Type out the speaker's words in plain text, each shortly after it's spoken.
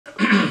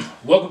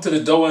Welcome to the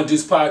Doa and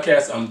Deuce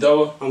podcast. I'm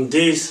Doa. I'm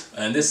Deuce.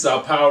 And this is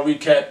our Power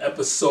Recap,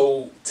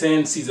 episode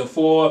 10, season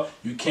 4.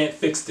 You can't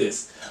fix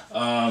this. You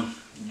want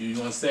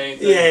to say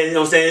anything? Yeah, you know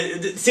what I'm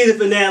saying? Season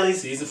finale.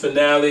 Season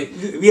finale.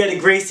 We had a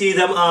great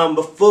season.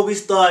 Before we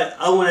start,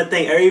 I want to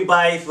thank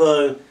everybody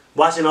for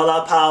watching all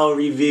our Power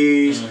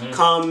reviews,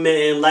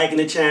 commenting, liking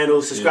the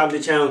channel, subscribing to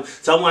the channel.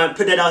 So I want to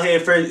put that out here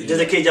first, just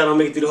in case y'all don't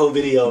make it through the whole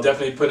video.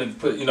 Definitely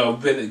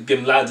been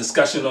getting a lot of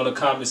discussion on the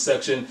comment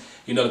section.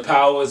 You know, the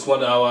Power is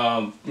one of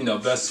our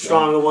best,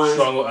 stronger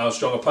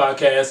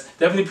podcasts.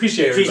 Definitely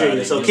appreciate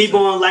everybody. So keep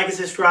on liking,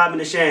 subscribing,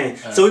 and sharing.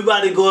 So we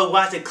about to go and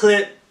watch a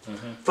clip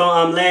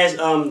from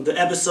the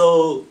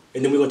episode,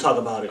 and then we're gonna talk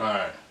about it. All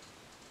right.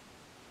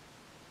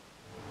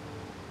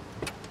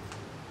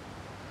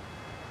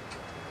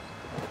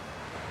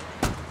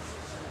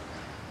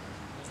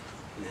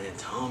 Man,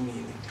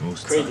 Tommy,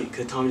 crazy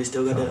because Tommy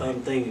still got that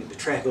thing, the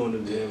track on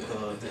him. Yeah,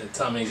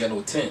 Tommy ain't got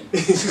no tent.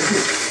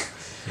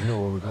 You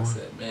know where we're going? I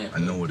said, man, I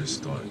know where this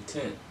started.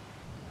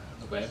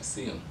 Nobody ever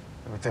see him.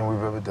 Everything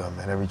we've ever done,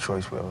 man. Every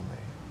choice we ever made.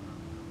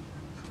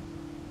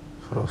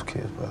 For those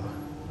kids, brother.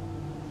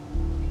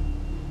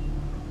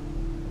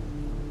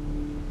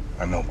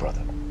 I know,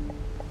 brother.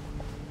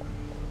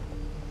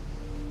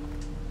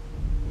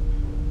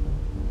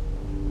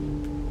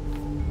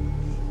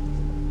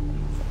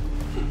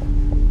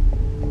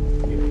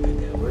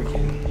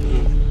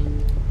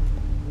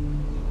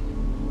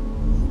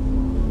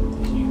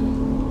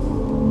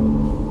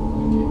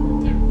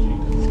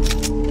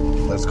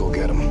 Let's go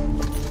get him.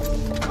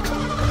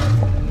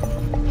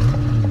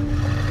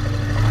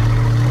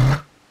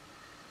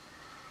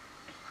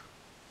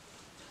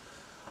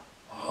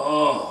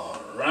 All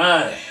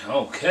right.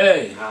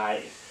 Okay. All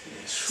right.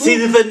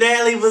 Season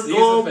finale was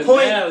on point. Season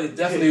finale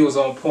definitely was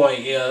on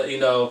point. Yeah,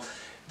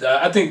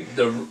 I think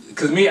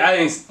because me, I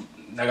didn't.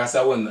 Like I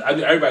said,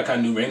 everybody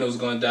kind of knew Reno was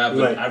going to die,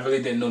 but I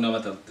really didn't know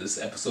nothing about this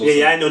episode.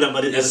 Yeah, I know nothing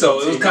about this.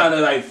 So it was kind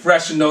of like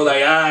fresh, like, all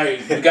right,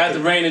 we got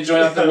the Rain and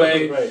joint out the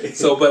way. Right.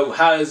 So, but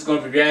how it's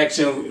going to be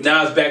reaction?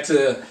 Now it's back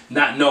to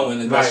not knowing.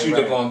 Unless you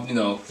look on,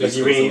 you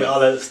read all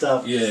that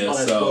stuff. Yeah, all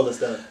that spoiler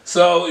stuff.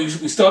 So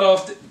we start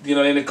off,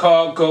 in the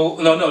car.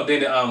 They're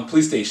in the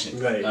police station.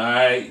 Right. All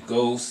right,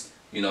 goes.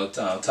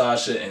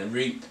 Tasha and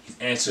Reek. He's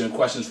answering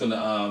questions from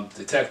the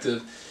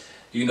detective.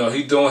 He's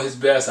doing his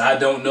best. I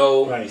don't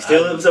know. Right.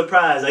 Still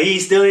surprised. Like, he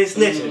still ain't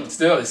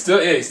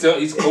snitching.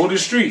 He's cold to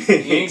the street.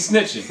 He ain't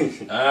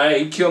snitching. All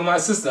right. He killed my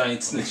sister. I ain't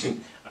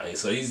snitching. All right.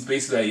 So he's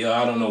basically like, yo,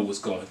 I don't know what's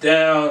going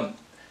down.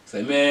 He's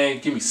like,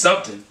 man, give me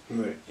something.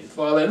 Right. And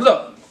father like,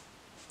 look,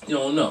 you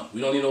don't know. We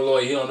don't need no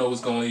lawyer. He don't know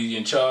what's going on. He's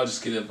in charge.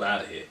 Just get up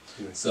out of here.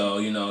 Right.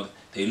 So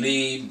they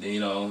leave.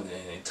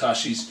 And Tasha,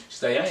 she's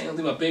like, I ain't gonna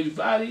leave my baby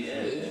body.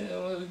 Yeah,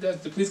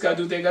 the police gotta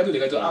do what they gotta do. They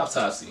gotta do an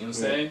autopsy. You know what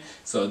I'm saying?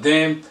 So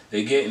then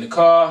they get in the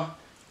car.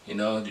 They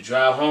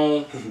drive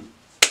home.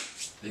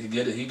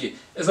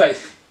 It's like,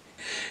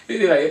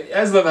 I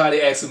just love how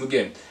they ask him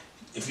again.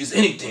 If there's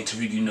anything,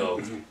 Tariq,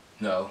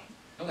 no.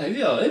 I'm like,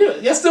 yo,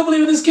 y'all still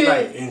believe in this kid?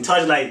 Right. And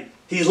Tasha like,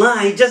 he's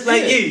lying just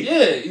like you.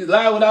 Yeah, he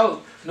lied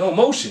without no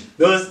emotion.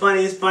 No, it's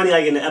funny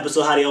like in the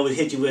episode how they always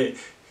hit you with.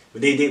 But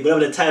they did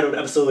whatever the title of the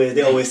episode is.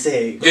 They always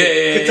say,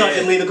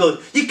 and Lena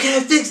goes, "You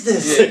can't fix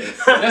this." Yeah,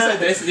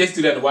 that's they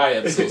do that in the Wire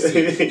episodes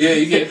too. Yeah,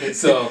 you get it.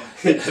 So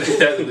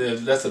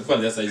that's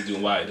funny. That's how you do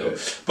in Wire though.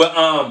 But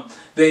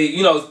they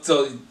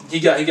so he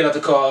get out the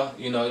car.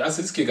 I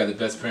said this kid got the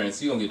best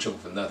parents. You gonna get in trouble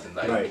for nothing.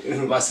 Like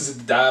my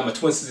sister died, my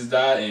twin sisters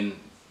died, and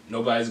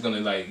nobody's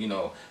gonna you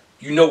know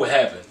what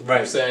happened. Right. You know what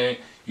I'm saying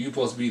you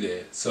supposed to be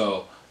there.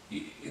 So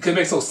it could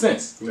make no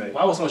sense. Right.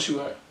 Why was someone shoot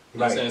her? You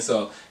know what I'm saying?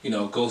 So,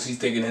 Ghost, he's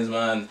thinking in his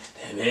mind,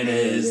 and then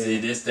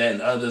this, that, and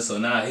the other. So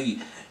now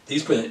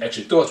he's putting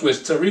extra thoughts, which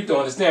Tariq don't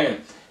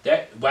understand.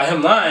 That by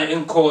him lying, it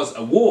can cause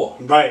a war.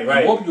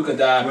 Right. More people can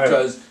die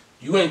because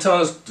you ain't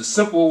telling us the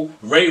simple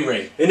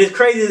Ray. And it's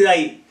crazy,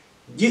 like,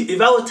 if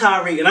I was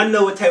Tariq, and I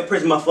know what type of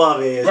person my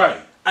father is. Right.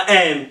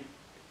 And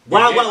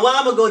why am I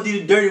going to go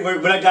do the dirty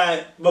work when I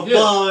got my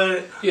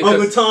father,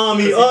 Uncle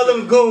Tommy, all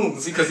them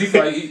goons? Because he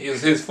thought it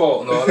was his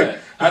fault and all that.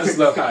 I just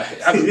love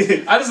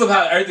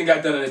how everything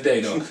got done in a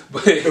day though.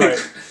 But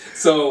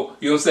so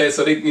you know what I'm saying.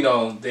 So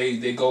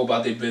they go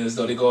about their business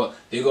though. They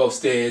go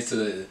upstairs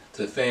to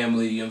the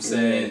family. You know what I'm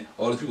saying.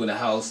 All the people in the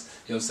house.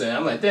 You know what I'm saying.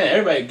 I'm like, damn,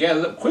 everybody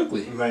gathered up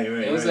quickly. Right. You know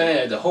what I'm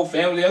saying. The whole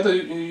family. I thought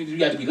you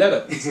got to be let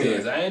up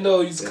upstairs. I didn't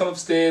know you just come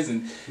upstairs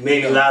and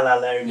maybe let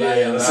everybody.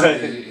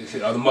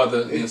 Yeah, or the mother.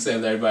 You know what I'm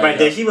saying. Let everybody. Right.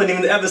 Then she wasn't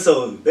even in the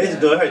episode. They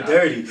just doing her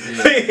dirty.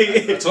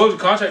 Yeah. I told you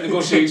contract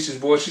negotiations,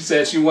 boy. She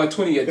said she won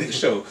 20 at the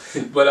show,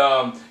 but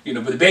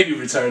but the baby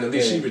returned. At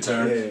least she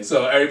returned. Yeah.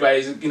 So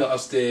everybody's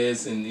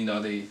upstairs and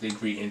they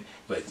greeting.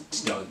 But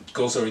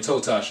Ghost already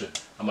told Tasha,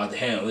 I'm about to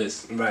handle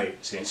this. Right.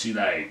 And she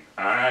like,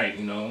 all right,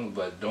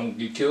 but don't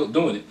get killed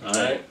doing it. All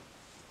right.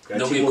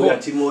 Got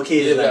two more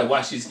kids. Yeah, we gotta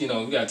watch these. We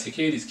gotta take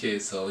care of these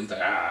kids. So he's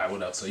like,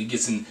 what up? So he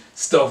gets in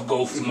stuff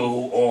Ghost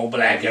mode, all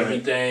black,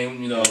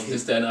 everything.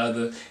 This, that, and the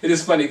other. It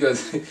is funny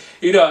because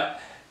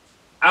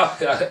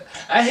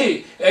I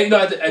hate, you know,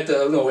 at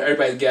the you know, where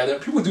everybody gather,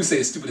 people do say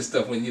the stupidest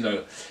stuff when, you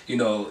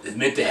know, it's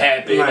meant to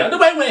happen. Right.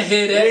 Nobody want to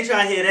hear that. They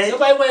trying to hear that.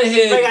 Nobody want to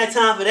hear. Nobody got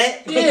time for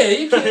that. Yeah,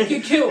 you can't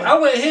get killed. I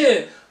want to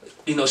hear,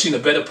 you know, she in a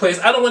better place.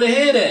 I don't want to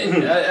hear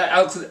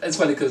that. It's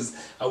funny because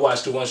I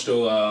watched the one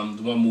show,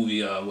 the one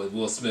movie with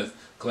Will Smith,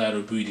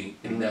 Collateral Beauty,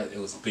 and that it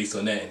was based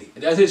on that.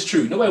 And that is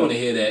true. Nobody want to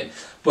hear that.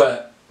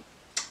 But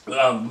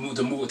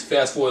to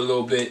fast forward a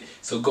little bit,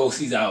 so Ghost,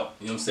 he's out.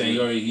 You know what I'm saying? He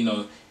already, you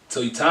know,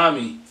 so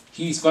Tommy.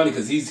 He's funny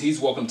because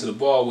he's walking to the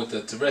bar with the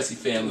Teresi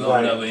family or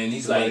whatever, and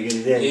he's like,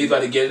 he's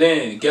about to get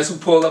in. Guess who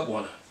pulled up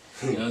on her?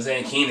 You know what I'm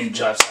saying? Keenan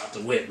drops out the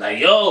whip like,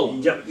 yo.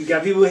 You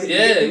got people.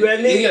 Yeah,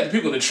 he got the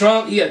people in the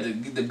trunk. He had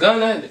the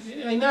gun.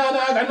 Like, nah,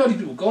 I know these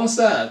people. Go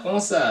inside. Go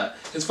inside.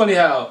 It's funny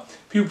how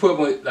people put up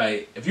with,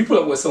 like, if you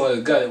put up with someone with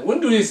a gun,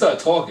 when do they start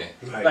talking?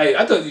 Right. Like,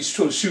 I thought you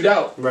should shoot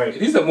out. Right.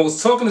 These are the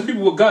most talkingest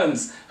people with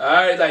guns. All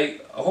right,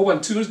 like a whole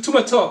bunch too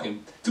much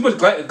talking. Too much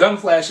gun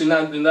flashing,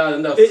 not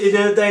enough. It's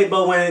the other thing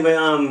about when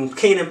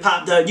Kanan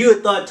popped up, you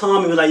would thought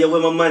Tommy was like, yo, where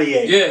my money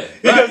at? Yeah. You know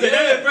what I'm saying?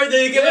 That's the first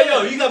thing you get, like,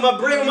 yo, you got my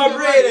bread, where my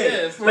bread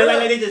at? Yeah,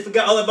 like they just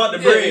forgot all about the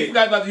bread. You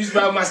forgot about you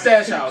about my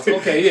stash house.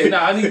 Okay, yeah,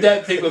 nah, I need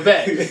that paper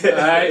back.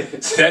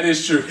 Alright? So that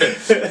is true.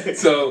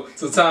 So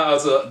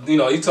Tom, you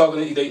know, he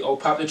talking, they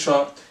pop the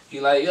trunk, he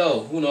like,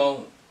 yo, you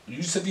know,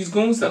 you said these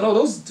goons? I know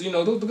those, you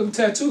know, those look at the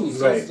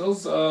tattoos. Right.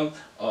 Those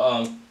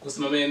what's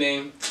my man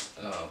name?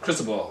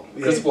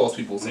 Cristobal's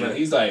people. Right.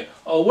 He's like,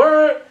 oh,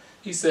 word?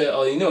 He said,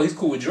 oh, you know, he's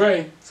cool with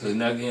Dre. So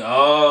now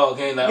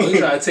again, like, he's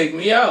trying to take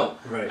me out.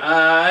 Right.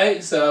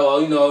 Alright, so,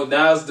 you know,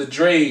 now it's the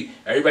Dre.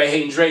 Everybody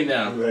hating Dre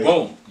now. Right.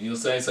 Boom. You know what I'm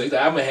saying? So he's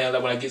like, I'm going to handle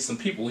that when I get some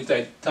people. He's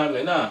like, Tommy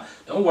like, nah,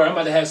 don't worry, I'm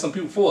about to have some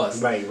people for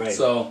us. Right, right.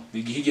 So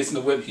he gets in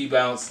the whip, he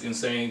bounce, you know what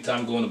I'm saying?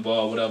 Time to go in the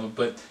bar, whatever.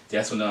 But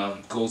that's when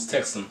Ghost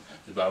texts him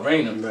about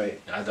Raina. Right.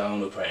 I don't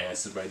know if I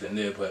answered right then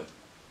there, but,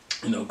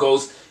 you know,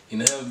 Ghost, you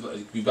know,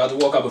 we about to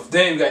walk out, but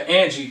then we got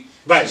Angie.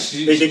 Right,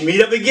 they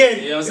meet up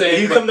again. You know what I'm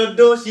saying? You come to the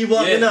door, she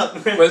walking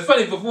up. But it's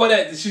funny, before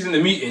that, she's in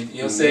the meeting. You know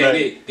what I'm saying?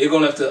 Right. They're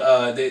going after,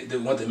 they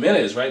want the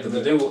minutes, right?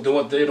 Because they're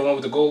the one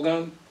with the gold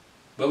gun.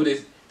 Remember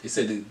they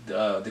said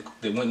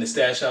they went in the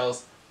stash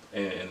house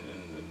and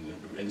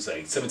it's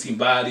like 17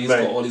 bodies,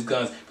 got all these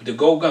guns. But the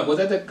gold gun, was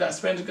that the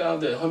Spanish gun,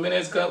 the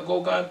Jimenez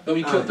gold gun? No,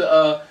 he killed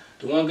the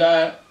one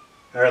guy.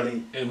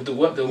 Early. And with the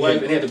wife,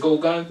 and he had the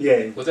gold gun?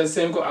 Yeah. Was that the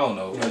same gold? I don't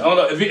know. I don't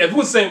know. If it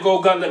was the same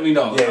gold gun, let me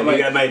know. Yeah,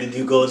 I might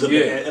do gold up in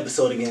that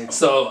episode again.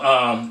 So,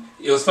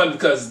 it was funny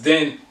because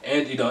then,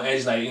 and you know,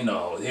 Angie's like, you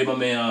know, here my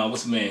man,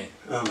 what's the man?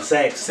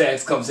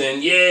 Sax comes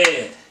in,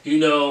 yeah, you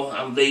know,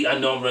 I'm late, I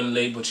know I'm running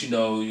late, but you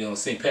know,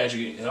 St.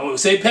 Patrick,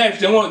 St. Patrick,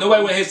 nobody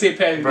want to hear St.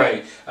 Patrick,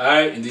 right?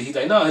 Alright, and then he's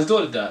like, no, his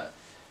daughter died.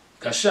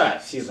 Got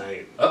shot. She's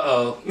like,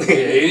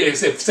 yeah,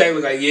 Sax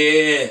was like,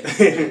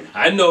 yeah,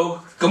 I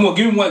know. Come on,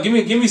 give me one. Give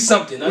me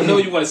something. I know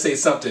you want to say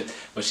something,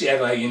 but she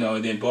acted like, you know,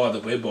 it didn't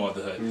bother, but it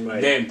bothered her. Right.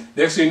 Then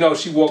next thing you know,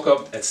 she woke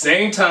up at the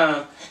same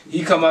time.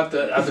 He come out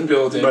the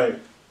building. Right.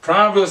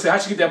 Prime real estate.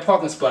 How'd you get that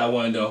parking spot? I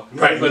want to know.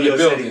 Right. For the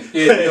building.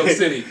 Yeah, New York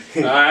City.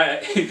 All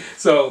right.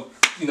 So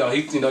you know,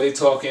 they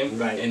talking.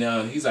 Right.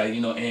 And he's like,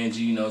 you know,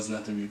 Angie, you know, there's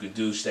nothing you could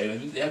do. She's like,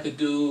 everything I could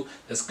do.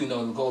 Let's, you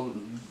know, go.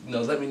 You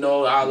know, let me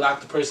know. I'll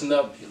lock the person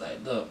up. He's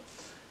like, look.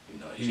 You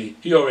know,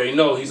 he already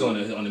know he's on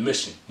the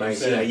mission. Right.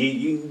 So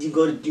you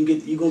go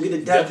get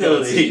a death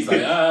penalty. He's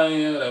like,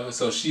 yeah, whatever.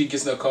 So she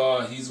gets in the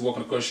car. He's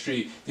walking across the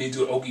street. Then he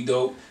do an okey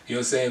doke. You know what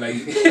I'm saying?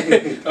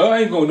 Like, oh, I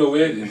ain't going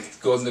nowhere. And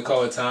goes in the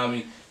car with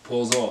Tommy.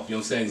 Pulls off. You know what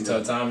I'm saying? He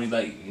tells Tommy,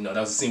 like, you know, that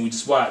was the scene we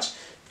just watched.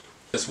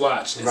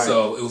 And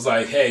so it was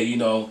like, hey, you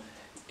know,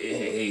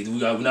 hey,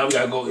 we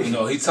gotta go. You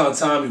know, he's telling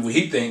Tommy what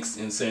he thinks,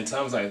 and saying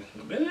Tommy's like,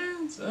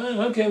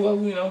 okay, well,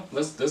 you know,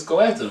 let's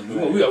go after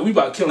him. Right. We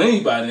about to kill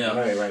anybody now.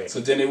 Right. So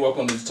then they work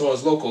on the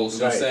Taurus Locals.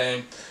 You know what I'm saying?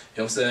 You know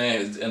what I'm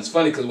saying? And it's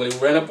funny because when they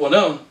ran up on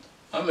them,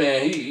 I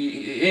mean,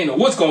 he ain't know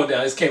what's going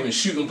down. He just came and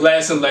shooting,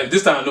 blasting. Like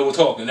this time, no we're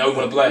talking. Now we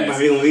want to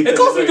blast. And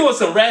Ghost be doing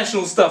some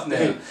rational stuff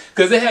now,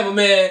 because they have a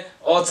man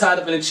all tied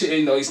up in a chair.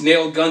 You know, he's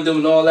nailed, gunned him,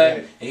 and all that.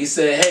 Right. And he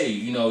said, hey,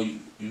 you know, you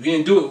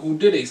didn't do it. Who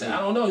did it? He said, I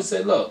don't know. He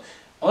said, look,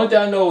 only thing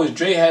I know is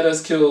Dre had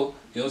us kill.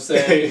 You know what I'm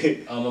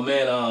saying? My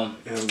man,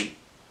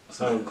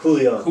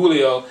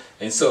 Julio,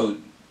 and so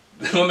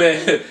my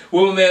man,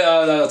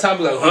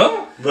 Tommy like,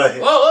 huh? Right.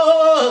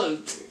 Oh,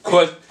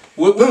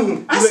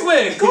 I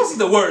swear, Ghost is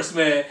the worst,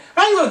 man.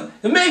 How you gonna,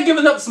 the man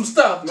giving up some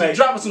stuff,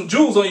 dropping some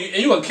jewels on you,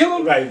 and you gonna kill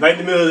him? Right in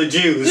the middle of the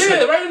Jews.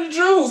 Yeah, right in the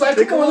Jews. Like,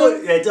 come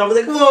on. Yeah, Tommy's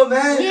like, come on,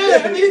 man.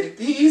 Yeah, I mean,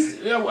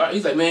 he's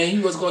like, man, he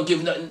wasn't gonna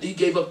give nothing. He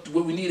gave up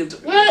what we needed to.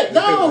 What?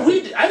 No,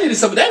 I needed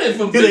some of that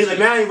information. He's like,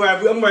 man,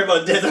 I'm worried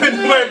about death.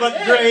 I'm worried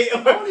about Dre.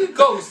 Only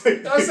Ghost.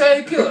 You know what I'm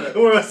saying? Kill her.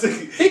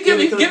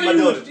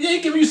 He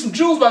giving you some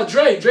jewels about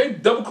Dre. Dre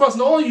double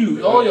crossing all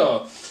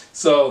y'all.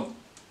 So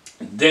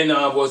then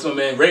was my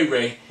man Ray.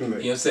 You know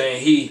what I'm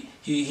saying? He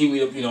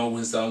meet up, you know, with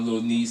his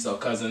little niece or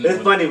cousin.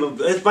 It's funny,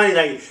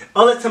 like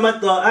all the time I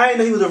thought I didn't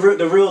know he was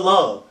the real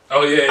law.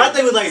 Oh yeah. I thought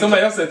he was like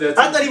somebody else said that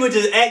too. I thought he was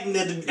just acting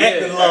the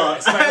law.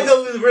 I didn't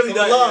know he was really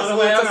the law.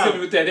 Somebody else hit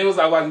me with that. It was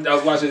I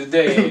was watching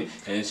today,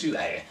 and she was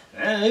like,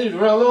 He's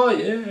real loyal,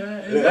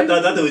 yeah. I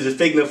thought it was just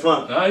faking the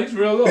funk. Nah, he's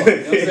real loyal. You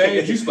know what I'm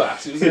saying? Juice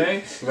box, you know what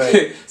I'm saying?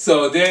 Right.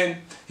 So then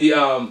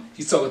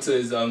he's talking to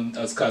his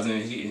cousin,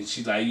 and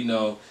she's like, you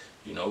know,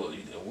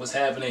 what's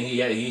happening?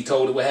 He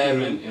told her what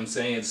happened. You know what I'm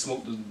saying? He had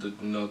smoked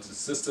the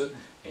sister,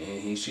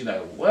 and she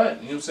like,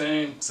 what? You know what I'm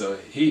saying? So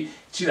she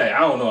like, I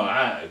don't know,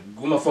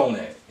 where my phone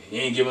at? He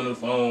ain't giving her the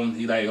phone.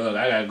 He like, look,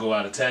 I gotta go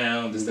out of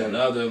town, this, that, and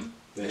the other.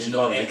 You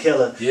know, a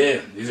killer.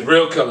 Yeah, he's a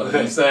real killer. You know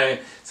what I'm saying?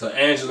 So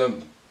Angela,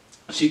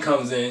 she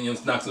comes in,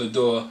 knocks on the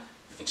door,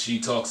 and she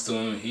talks to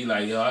him. He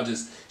like, yo,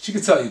 she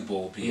could tell he's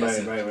bull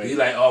BS. Right. He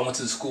like, oh, I went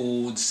to the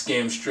school,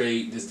 scam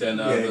straight, this, that, and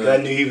the other. Yeah, I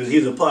knew he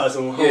was a part of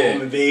some home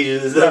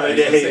invasion and stuff right, like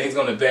that. Saying he's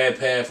on a bad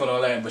path and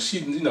all that, but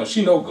she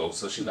no go,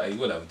 so she like,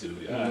 whatever,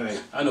 dude. Right.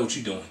 I know what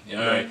you're doing.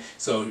 All right.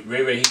 So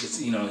Ray,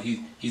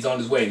 he's on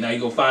his way. Now you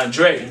go find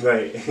Dre.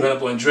 Right. Run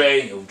up on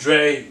Dre. Yo,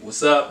 Dre,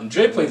 what's up? And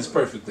Dre played this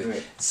perfectly.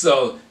 Right.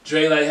 So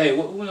Dre like, hey,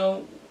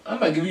 I'm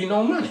not giving you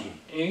no money.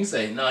 And he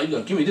say, no, you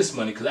gonna give me this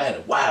money because I had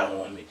a wire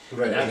on me.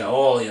 Right. And I got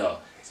all y'all.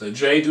 So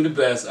Dre do the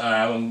best. All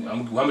right, how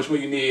much more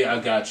you need? I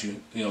got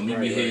you. Meet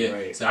me here.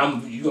 Right. So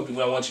you gonna be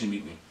where I want you to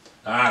meet me.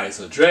 All right.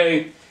 So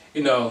Dre,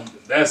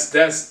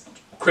 that's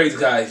crazy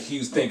guy. He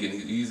was thinking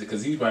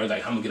because he's probably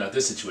like, I'm gonna get out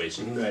this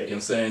situation. Right. You know what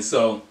I'm saying?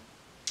 So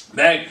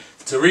back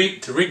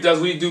Tariq does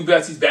what he do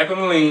best. He's back on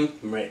the lean.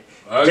 Right.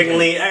 Okay. Drinking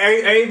lean.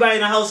 Everybody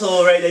in the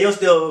household right there, you're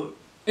still.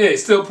 Yeah,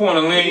 he's still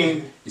pouring the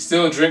lean. He's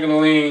still drinking the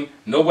lean.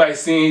 Nobody's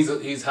seeing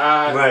he's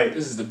high. Right.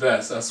 This is the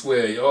best. I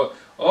swear.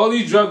 All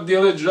these drug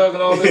dealers, and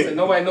all this, and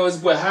nobody knows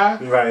his boy high.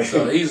 Right.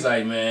 So he's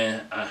like,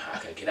 man, I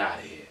gotta get out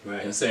of here. Right. You know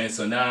what I'm saying?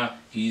 So now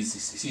he's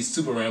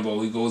super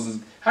Rambo. He goes.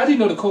 How do you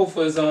know the code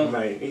for his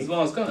his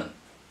mom's gun?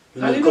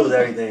 He knows the code of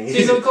everything.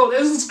 He knows the code.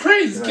 This is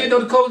crazy. Right. This kid know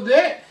the code of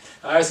that.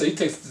 All right. So he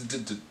takes the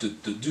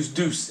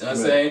deuce. You know what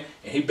I'm saying?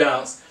 And he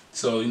bounced.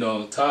 So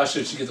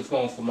Tasha, she gets the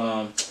phone from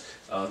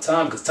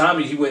Tommy, because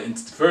Tommy, he went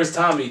into the first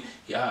Tommy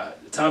he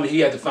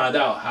had to find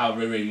out how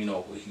Ray he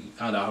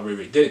found out how Ray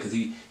did it, because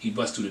he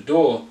bust through the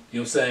door, you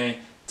know what I'm saying,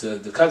 to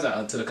the cousin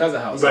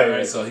house.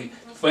 Right. So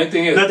funny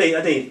thing is, I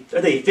think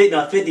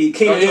 50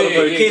 Ken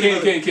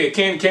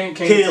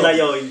like,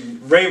 yo,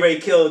 Ray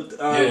killed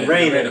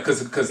Raina,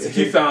 because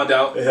he found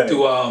out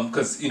through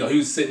because he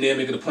was sitting there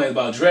making the plans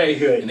about Dre,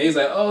 and he's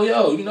like, oh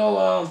yo,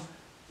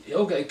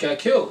 got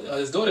killed,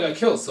 his daughter got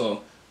killed,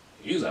 so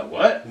he was like,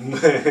 what?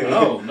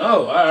 No,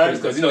 all right,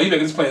 because he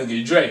making his plans to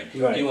get Dre.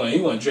 Right. He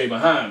want Dre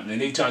behind him,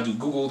 and they trying to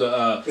Google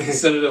the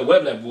Senator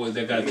Webb boys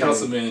that got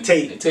Councilman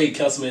Tate.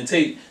 Councilman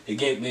Tate. They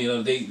get they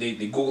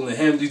googling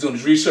him. He's doing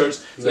his research,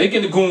 so they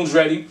getting the goons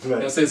ready. Right. You know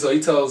what I'm saying? So he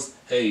tells,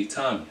 hey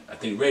Tommy, I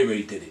think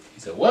Ray did it.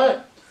 He said,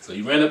 what? So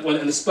he ran up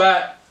in the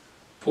spot.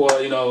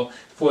 Poor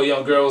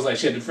young girl was like,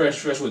 she had the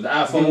fresh with the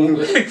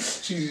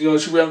iPhone.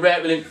 she ran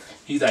rapping.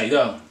 He's like,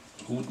 yo.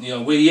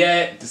 Where he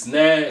at, this and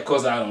that. Of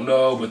course, I don't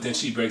know, but then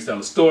she breaks down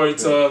the story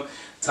to him.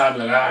 Tommy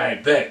like, all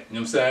right, bet. You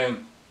know what I'm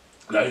saying?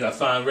 Now you gotta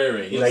find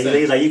Ray. You know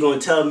he's like, you gonna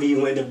tell me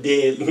you end up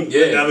dead?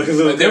 Yeah.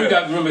 But then we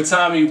got to remember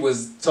Tommy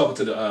was talking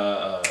to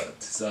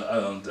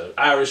the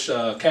Irish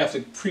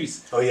Catholic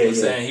priest. Oh yeah, you know what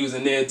I'm saying? He was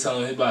in there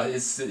telling him about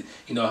his,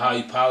 how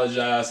he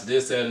apologized for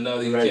this, that, and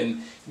another. He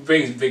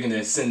brings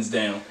their sins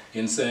down. You know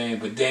what I'm saying?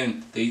 But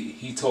then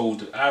he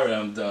told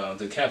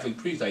the Catholic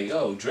priest like,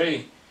 yo,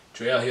 Dre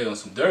out here on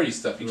some dirty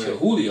stuff. He killed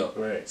Julio.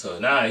 Right. So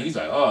now he's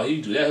like, oh,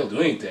 he do that, he'll do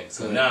anything.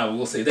 So now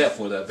we'll say that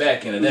for the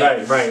back end of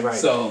that. Right.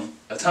 So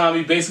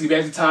Tommy, basically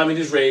back to Tommy,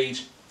 this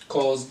rage,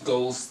 goes,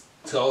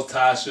 tells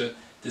Tasha,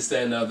 this,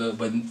 that, and other.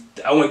 But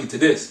I want to get to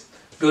this.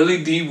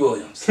 Billy D.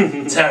 Williams,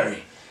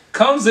 Terry,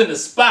 comes in the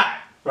spot.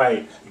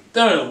 Right.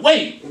 During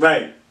wait.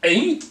 Right. And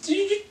you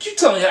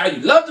telling her how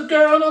you love the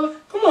girl and all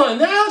that. Come on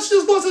now, she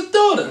just lost her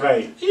daughter.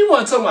 Right. You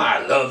want to talk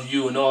about I love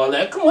you and all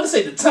that. Come on, this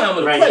ain't the time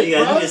of the place,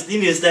 bro.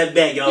 You need to step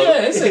back, y'all.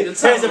 Yeah, this ain't the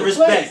time of the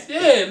respect.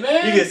 Place. Yeah,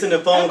 man. You can send a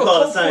phone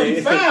call or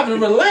something. 45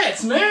 and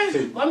relax,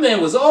 man. My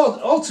man was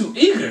all too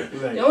eager.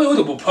 Right. He was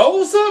a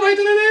proposal right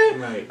then and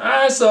there. Right. All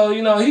right, so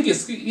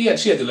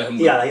she had to let him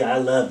go. Yeah, I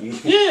love you.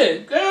 Yeah,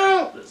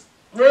 girl.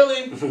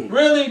 Really,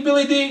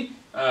 Billy D.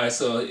 All right,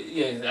 so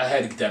I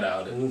had to get that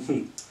out.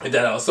 Get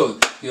that out. So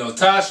Tasha, you know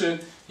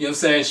what I'm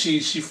saying?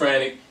 She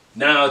frantic.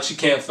 Now she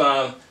can't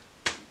find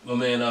my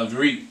man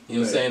Reek. You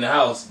know what I'm saying? In the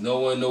house. No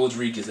one knows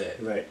Reek is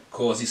at. Right. Of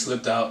course, he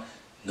slipped out.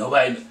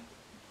 Nobody.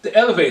 The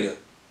elevator.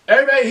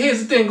 Everybody hears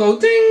the thing go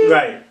ding.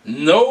 Right.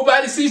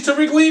 Nobody sees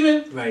Tariq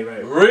leaving. Right.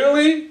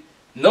 Really?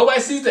 Nobody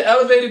sees the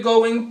elevator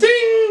going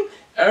ding.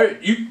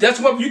 That's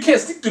why you can't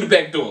sneak through the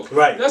back door.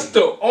 Right. That's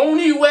the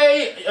only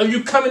way of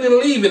you coming and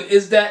leaving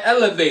is that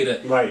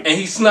elevator. Right. And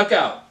he snuck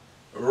out.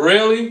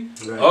 Really?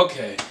 Right.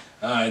 Okay.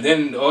 Alright,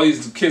 then all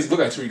these kids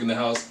look like Tariq in the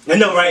house. I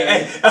know,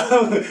 right?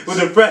 With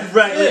the fresh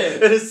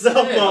and his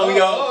cell phone,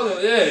 y'all.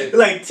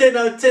 Like 10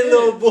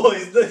 little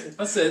boys.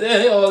 I said,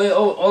 they all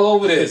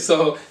over there.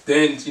 So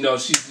then, now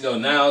she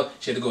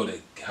had to go to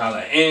holler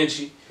at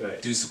Angie.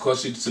 Right. Of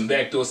course, she do some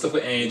backdoor stuff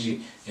with Angie. You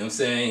know what I'm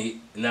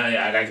saying? Now I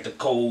gotta get the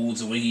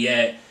codes and where he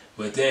at.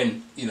 But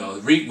then,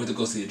 Reek went to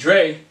go see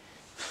Dre.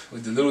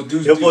 with the little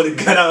dude. Your boy the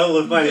gun out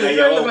was funny. Like,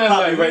 yo,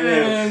 pop me right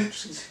now.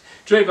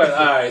 Dre like,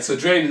 alright, so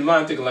Dre in his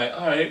mind thinking like,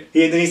 alright.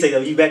 Yeah, then he say, "Yo,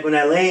 you back on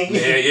that lane?"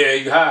 Yeah,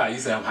 you high. He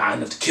said, I'm high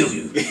enough to kill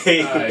you.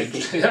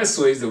 Alright, I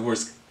swear he's the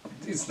worst.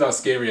 It's not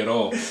scary at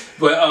all.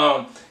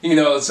 But you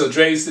know, so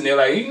Dre's sitting there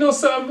like, you know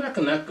something, I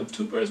can knock up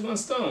 2 birds, 1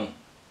 stone.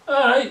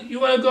 Alright, you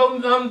wanna go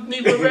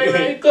meet with Ray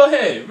Ray? Go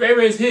ahead. Ray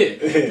Ray's here.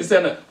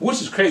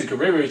 Which is crazy because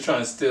Ray Ray's trying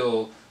to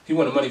steal, he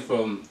wanted money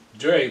from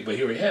Dre, but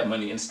he already had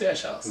money in the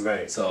stash house.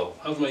 Right. So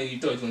how much money you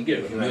thought he was gonna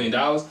get? $1 million?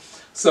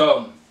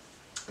 So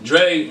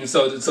Dre,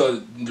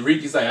 so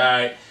Reek's like,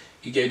 alright,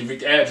 he gave Reek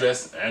the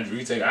address, and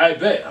Reek's like, alright,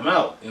 bet, I'm out. You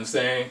know what I'm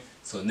saying?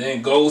 So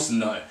then Ghost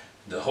and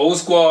the whole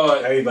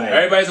squad,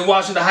 everybody's in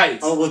Washington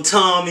Heights. Uncle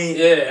Tommy.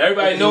 Yeah,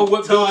 everybody know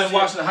what building in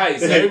Washington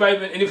Heights.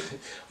 Everybody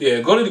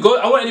been, go.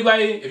 I want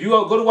anybody, if you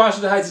go to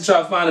Washington Heights and try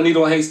to find a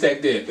needle in a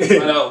haystack there,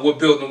 find out what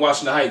building in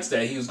Washington Heights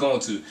that he was going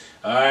to.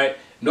 Alright?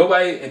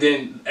 Nobody, and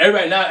then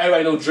everybody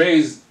know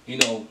Dre's, you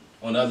know,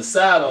 on the other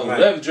side or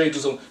whatever Dre do.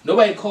 So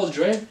nobody calls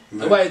Dre.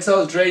 Nobody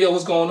tells Dre, yo,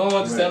 what's going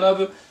on, this, that, and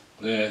other.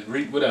 Yeah,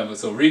 Reek, whatever.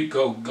 So Reek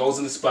goes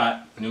in the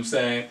spot, you know what I'm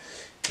saying?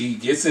 He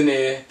gets in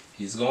there,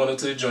 he's going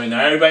into the joint.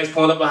 Now everybody's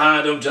pulling up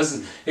behind him,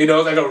 just, you know,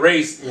 it's like a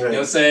race. You know what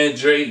I'm saying?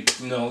 Dre,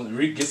 you know,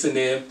 Reek gets in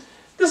there.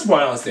 This is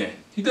what I understand.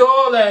 He did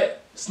all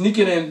that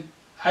sneaking in,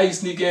 how you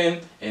sneak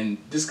in, and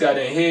this guy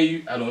didn't hear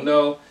you, I don't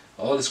know.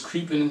 All this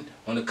creeping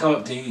on the come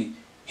up thing,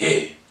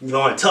 yeah. You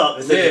going tough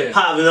instead of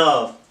popping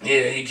off.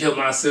 Yeah, he killed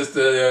my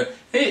sister.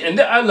 And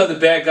I love the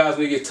bad guys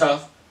when they get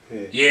tough.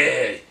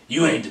 Yeah,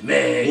 you ain't the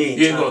man.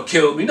 You ain't gonna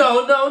kill me.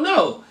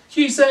 No.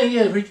 Keep saying,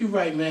 yeah, Rick, you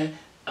right, man.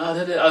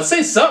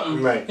 Say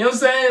something. Right. You know what I'm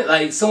saying?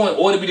 Like, someone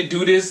ordered me to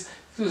do this.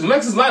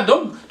 Mexicans,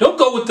 don't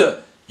go with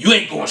the, you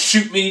ain't gonna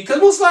shoot me. Because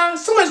most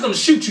times, somebody's gonna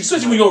shoot you,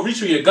 especially when you go reach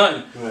for your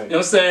gun. Right. You know what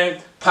I'm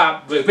saying?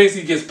 Pop, but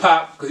basically he gets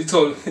popped because he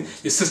told your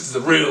sister's the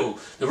real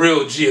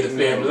G of the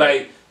family.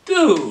 Like,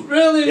 dude,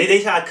 really?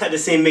 They try to cut the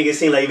scene, make it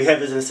seem like we have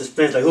this in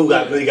suspense, like who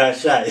really got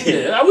shot.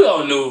 Yeah, we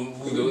all kneh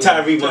who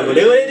Tyreek one, but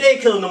they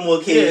ain't killing no more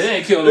kids. Yeah, they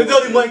ain't killing no more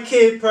kids. There's only 1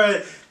 kid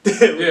per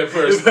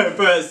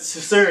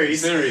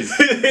series.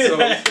 So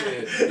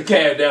the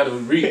cab down to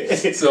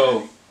Reek.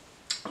 So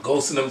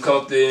Ghost and them come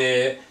up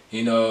there,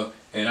 you know,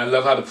 and I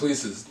love how the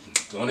police is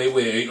on their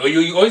way. Or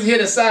you always hear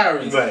the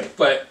sirens. Right.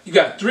 But you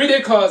got 3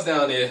 dead cars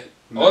down there.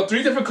 All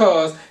 3 different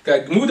cars.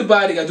 Got to move the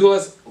body, got to do all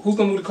this. Who's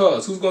gonna move the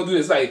cars? Who's gonna do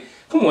this? Like,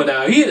 come on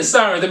now. You hear the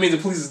sirens, that means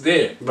the police is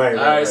there.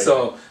 Right.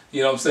 So,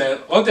 you know what I'm saying?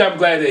 Only thing I'm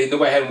glad that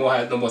nobody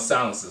had no more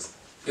silencers.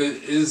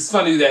 It's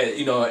funny that,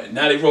 you know,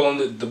 now they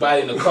rolling the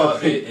body in the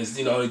carpet and,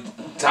 you know,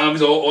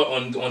 Tommy's all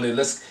on the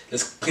let's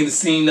clean the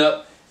scene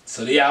up.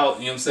 So they out,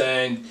 you know what I'm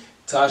saying?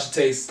 Tasha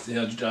takes, you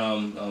know,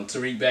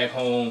 Tariq back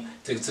home,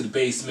 take it to the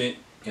basement.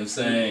 You know what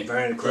I'm saying?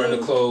 Burn the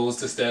clothes,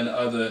 this, that, and the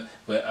other.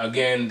 But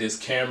again, there's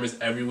cameras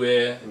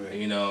everywhere. Right.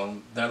 You know,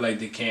 not like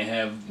they can't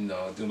have, you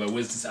know,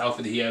 where's this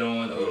outfit that he had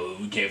on? Oh,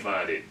 we can't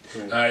find it.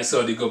 Right. Alright,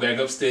 so they go back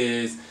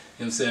upstairs. You know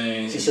what I'm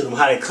saying? She showed them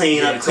how to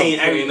clean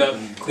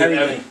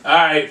everything.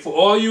 Alright, for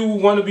all you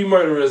wannabe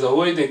murderers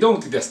or anything,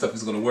 don't think that stuff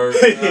is going to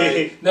work.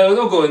 Right? No,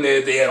 don't go in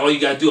there. All you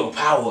got to do on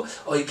power,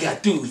 all you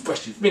got to do is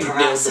brush your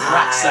fingernails on the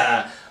rock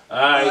side.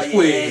 Alright,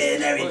 please. Yeah,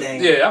 and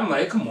everything. Yeah, I'm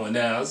like, come on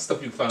now. This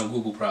stuff you can find on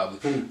Google probably.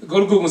 Go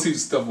to Google and see if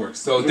stuff works.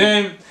 So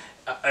then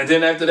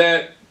after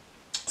that,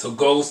 so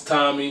Ghost,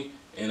 Tommy,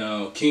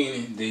 and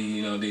Keenan,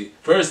 they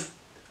first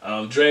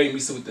Dre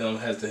meets with them,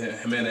 has the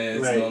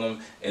Jimenez on them,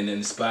 and then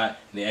the spot,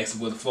 and they ask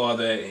him where the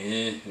father at,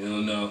 and you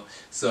don't know.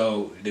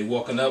 So they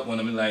walking up on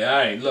him and like,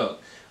 alright,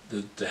 look,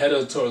 the head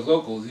of the Taurus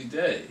Locals, he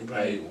dead.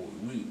 Right.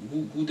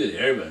 Like, who did it?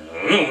 Everybody,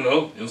 I don't know. You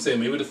know what I'm saying?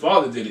 Maybe the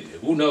father did it.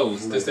 Who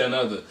knows? This, that, and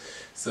other.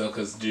 So,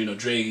 because, you know,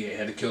 Dre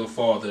had to kill the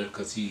father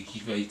because he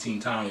Team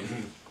Tommy.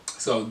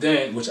 So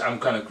then, which I'm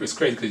kind of, it's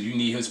crazy because you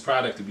need his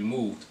product to be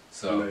moved.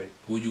 So,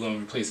 who you going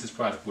to replace his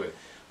product with?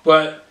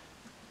 But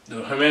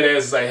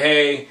Jimenez is like,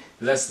 hey,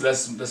 let's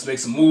make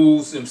some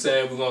moves. You know what I'm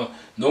saying? We're going to,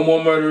 no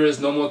more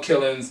murderers, no more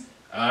killings.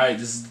 All right,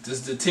 this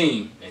is the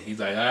team. And he's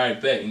like, all right,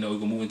 bet, you know, we're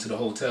going to move into the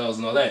hotels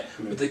and all that.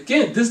 But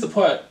again, this is the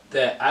part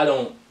that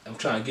I'm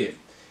trying to get.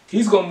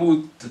 He's going to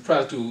move the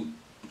product to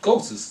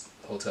Ghost's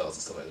hotels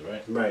and stuff like that,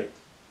 right? Right.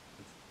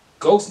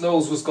 Ghost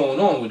knows what's going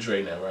on with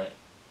Dre now, right?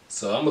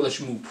 So I'm gonna let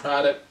you move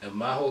product at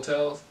my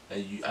hotels,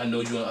 and I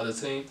know you're on the other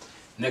team.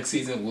 Next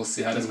season, we'll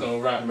see how that's gonna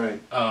rock. Right.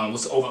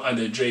 What's over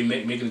under Dre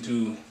making it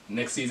to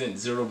next season?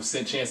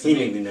 0% chance. He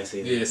didn't do next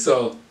season. Yeah.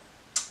 So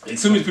as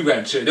soon as people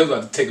got to they was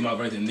about to take him out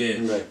right then and there.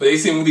 Right. But they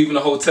see him leaving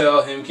the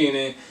hotel.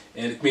 Kanan,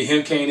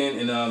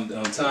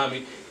 and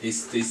Tommy. They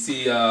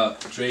see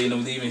Dre and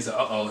them leaving. He said,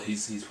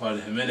 he's part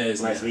of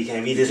Jimenez. Right, so we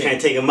just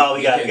can't take him out.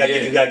 We gotta get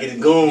the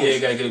goons. Yeah,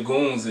 gotta get the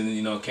goons. And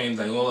you know, Kane's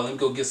like, oh, let me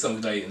go get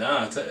something. Like,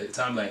 nah.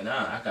 Tom's like,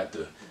 nah,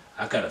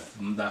 I got a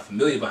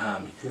familiar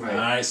behind me. Right. All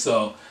right,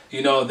 so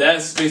you know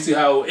that's basically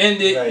how it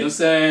ended. Right. You know what I'm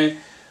saying?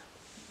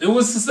 It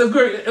was just a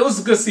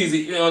good season.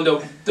 You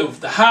know,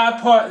 the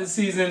high part of the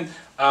season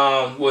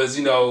was,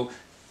 you know.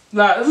 It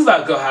was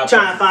like a good high.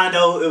 Trying to find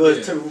out it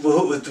was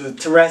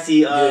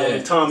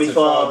Teresi, Tommy's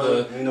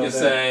father. You know what I'm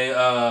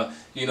saying?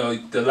 You know,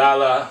 the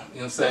Lala, you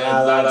know what I'm saying?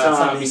 Lala,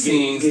 Tommy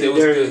scenes. They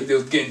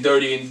was getting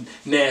dirty and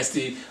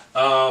nasty.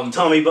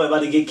 Tommy about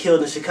to get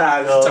killed in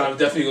Chicago. Tommy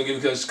definitely gonna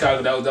get killed in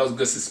Chicago. That was a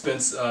good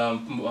suspense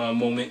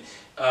moment.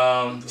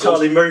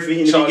 Charlie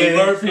Murphy in the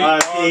beginning.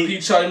 R.I.P.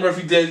 Charlie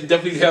Murphy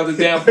definitely held it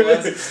down for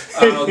us.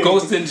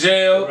 Ghost in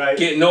jail,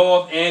 getting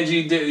off.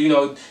 Angie did, you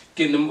know,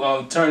 getting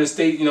them turn the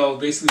state, you know,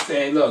 basically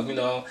saying, look, you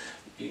know,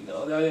 he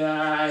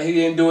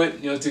didn't do it,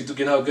 you know, to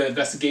get her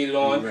investigated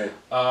on.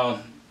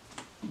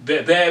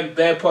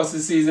 Bad parts of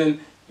the season,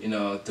 you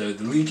know, the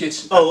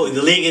leakage. Oh,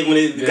 the leakage when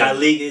it got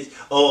leakage.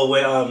 Oh,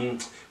 when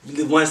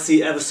the one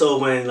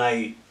episode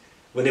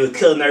when they was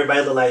killing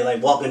everybody, looked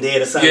like Walking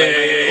Dead or something.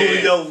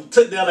 You know,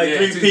 took down 3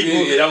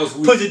 people. Yeah, that was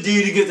weak. Pushed a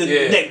dude to get the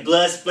neck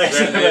blood splash.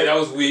 That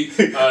was weak.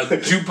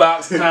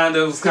 Jukebox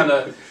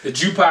the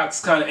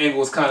jukebox angle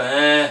was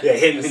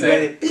hitting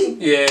me.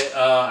 Yeah,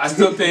 I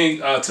still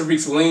think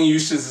Tariq's lean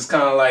usage is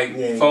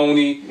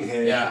phony.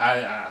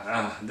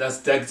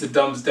 That gets the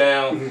thumbs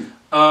down.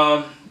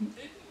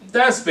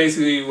 That's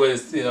basically what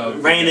it's, you know.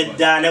 Rain or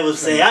Die, that was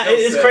saying.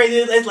 It's crazy.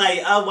 It's like,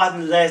 I was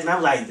watching the last night,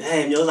 I'm like,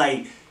 damn, yo,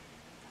 like,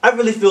 I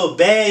really feel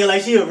bad, yo,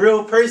 like she a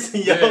real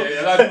person, yo.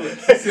 Yeah, a lot of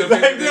people.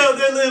 Like, girls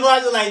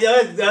watching like,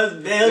 yo, that's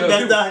bad,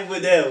 that's not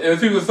with them. And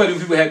people, funny,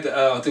 people had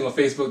the thing on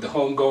Facebook, the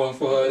home going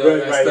for her and all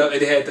that stuff,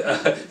 and they had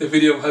the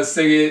video of her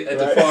singing at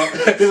the park.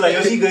 They're like,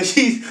 yo, she good,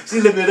 she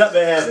living it up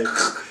in heaven.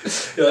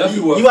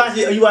 You watch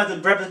the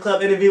Breakfast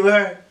Club interview with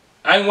her?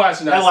 I ain't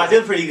watching that. I watched it. It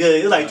was pretty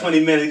good. It was like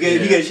 20 minutes.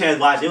 Good. You get a chance to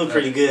watch it. It was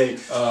pretty good.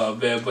 Oh,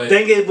 man, but...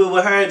 Thing is,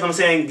 with her, I'm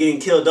saying, getting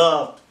killed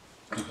off,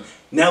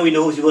 now we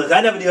know who she was. I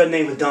never knew her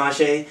name was Dawn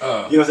Shay. You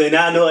know what I'm saying?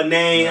 Now I know her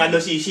name. I know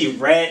she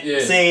rap,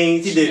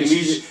 sing, she did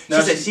music.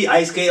 She said she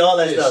ice skate, all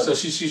that stuff. So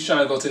she's trying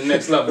to go to the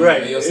next level.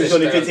 Right. You know, she's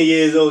only 15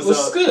 years old. Which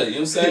is good, you know what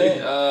I'm saying?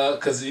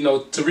 Because, you know,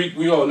 Tariq,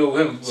 we all know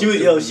him. She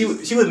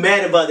was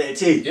mad about that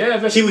too. Yeah, I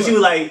bet she was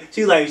like,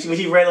 when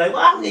she read like,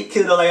 well, I'm getting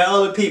killed like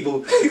other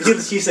people.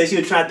 She said she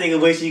was trying to think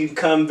of ways she can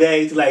come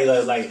back to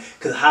like,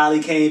 cause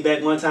Holly came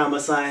back one time or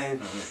something,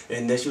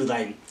 and then she was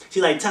like,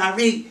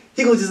 Tyreek,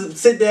 he gonna just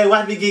sit there and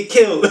watch me get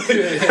killed.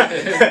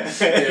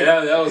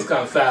 That was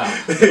kind of foul. You know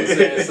what I'm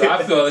saying? So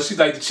I feel like she's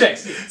like the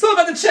checks. It's all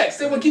about the checks.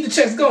 They want to keep the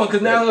checks going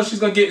because now she's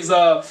gonna get his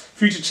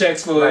future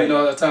checks for you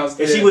know at times.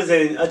 And she was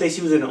in, I think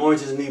she was in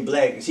Orange Is the New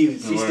Black. She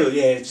still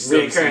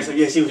reoccurring. So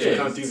she was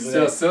coming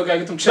through. Still gotta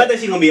get them checks. But I think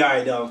she's gonna be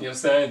alright though. You know what I'm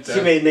saying?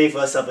 She made a name for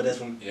herself for this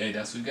one. Yeah,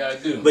 that's what we gotta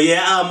do. But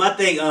yeah, I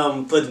think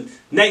for the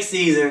next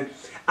season,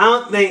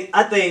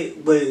 I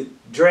think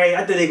with Dre,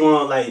 I think they're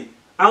gonna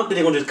I don't think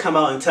they're gonna just come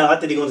out and tell. I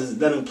think they're gonna just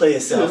let him play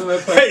itself.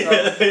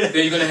 Then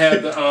you're gonna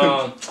have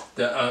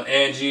the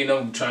Angie and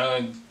them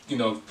trying, you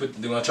know, they're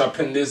gonna try to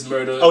pin this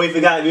murder. Oh, we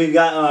got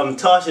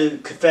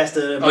Tasha confessed to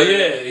the murder. Oh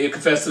yeah, he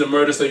confessed to the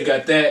murder. So you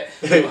got that.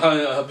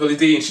 Billy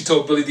D, and she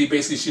told Billy D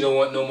basically she don't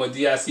want no more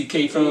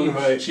DICK from him.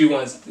 Right. She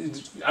wants.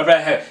 I'd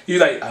rather have. He's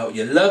like, oh,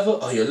 your lover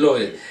or your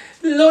lawyer.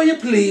 Lawyer,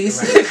 please.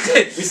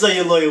 Right. We saw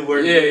your lawyer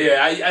work.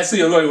 Yeah, I see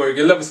your lawyer work.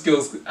 Your level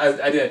skills,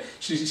 I did.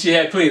 She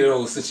had plenty of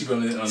those since she put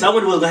them. So I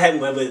wonder what's gonna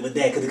happen with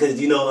that, because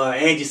you know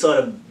Angie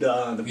saw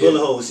the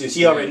bullet holes, so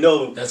she already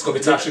know that's gonna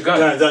be Tasha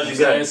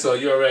Gunn. So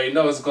you already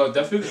know it's gonna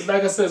definitely,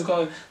 like I said, it's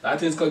gonna. I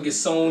think it's gonna get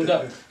sewn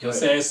up. You know what I'm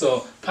saying?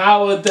 So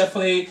Power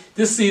definitely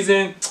this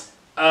season. This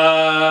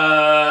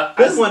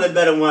is one of the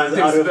better ones.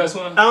 Think it's the best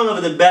one? I don't know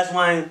if it's the best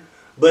one,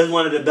 but it's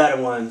one of the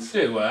better ones.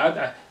 Yeah,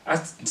 well, I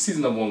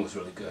season number 1 was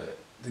really good.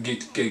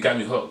 Got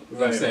me hooked. You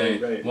know what I'm saying?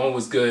 Right. 1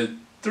 was good.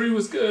 3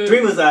 was good.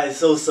 3 was like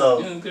so.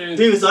 Yeah,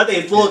 3 was so. I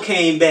think 4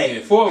 came back. Yeah,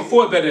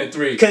 4 better than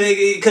 3. Cause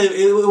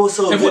it was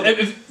so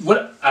good.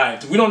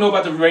 Alright, we don't know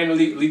about the rain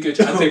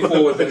leakage. I think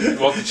 4 would have been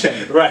off the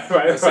chain. Right. You know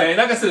what I'm saying?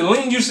 Like I said, the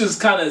lean usage is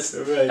kind of.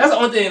 That's the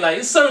only thing. Like,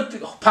 it's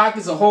certain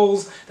pockets and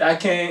holes that I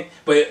can't.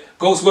 But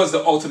Ghost was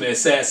the ultimate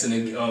assassin.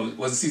 And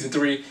was it season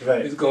 3?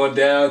 Right. He's going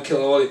down,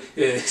 killing all.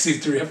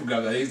 Season 3. I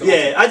forgot about it.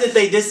 I just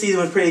think this season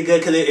was pretty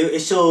good because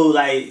it showed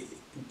like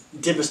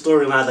different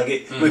storylines.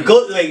 Like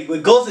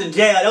with Ghost in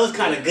jail, that was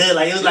kind of good.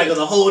 Like it was like it was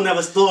a whole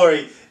nother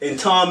story. And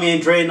Tommy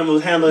and Dre and them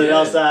was handling it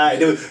outside.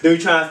 They were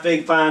trying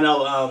to find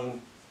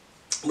out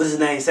what's his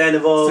name,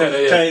 Sandoval. Trying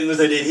to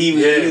say that he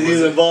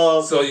was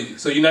involved. So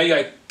you know you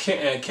got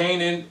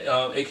Kanan,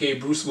 aka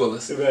Bruce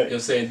Willis. Right. You know what I'm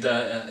saying?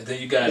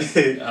 Then you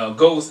got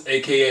Ghost,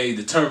 aka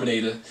the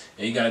Terminator,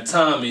 and you got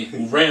Tommy,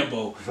 who Rambo.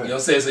 You know what I'm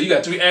saying? So you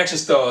got 3 action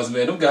stars,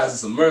 man. Them guys are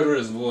some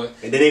murderers, boy.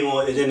 And then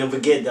they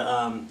forget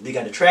they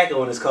got the tracker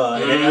on his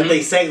car. And then I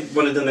think Saint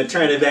wanted them to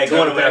turn it back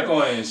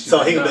on.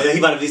 So he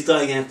about to be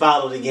starting getting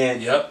followed again.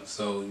 Yep.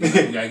 So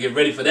you gotta get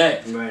ready for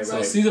that.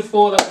 So season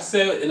 4, like I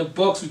said, in the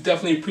books, we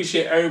definitely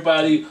appreciate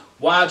everybody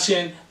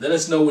watching. Let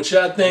us know what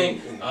y'all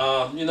think.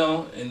 You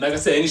know, and like I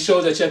said, any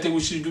shows that y'all think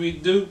we should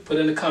do, put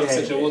in the comment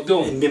section. We'll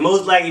do them. And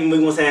most likely we're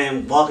gonna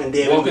say Walking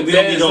Dead. Walking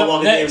Dead is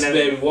up next,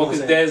 baby. Walking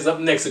Dead is up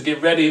next. So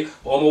get ready.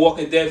 All my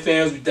Walking Dead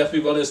fans, we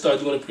definitely gonna start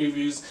doing the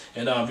previews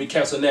and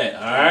recaps on that.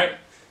 All right.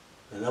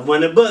 Another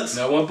one of the books.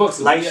 Another one books.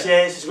 Like,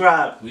 share,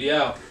 subscribe. We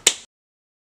out.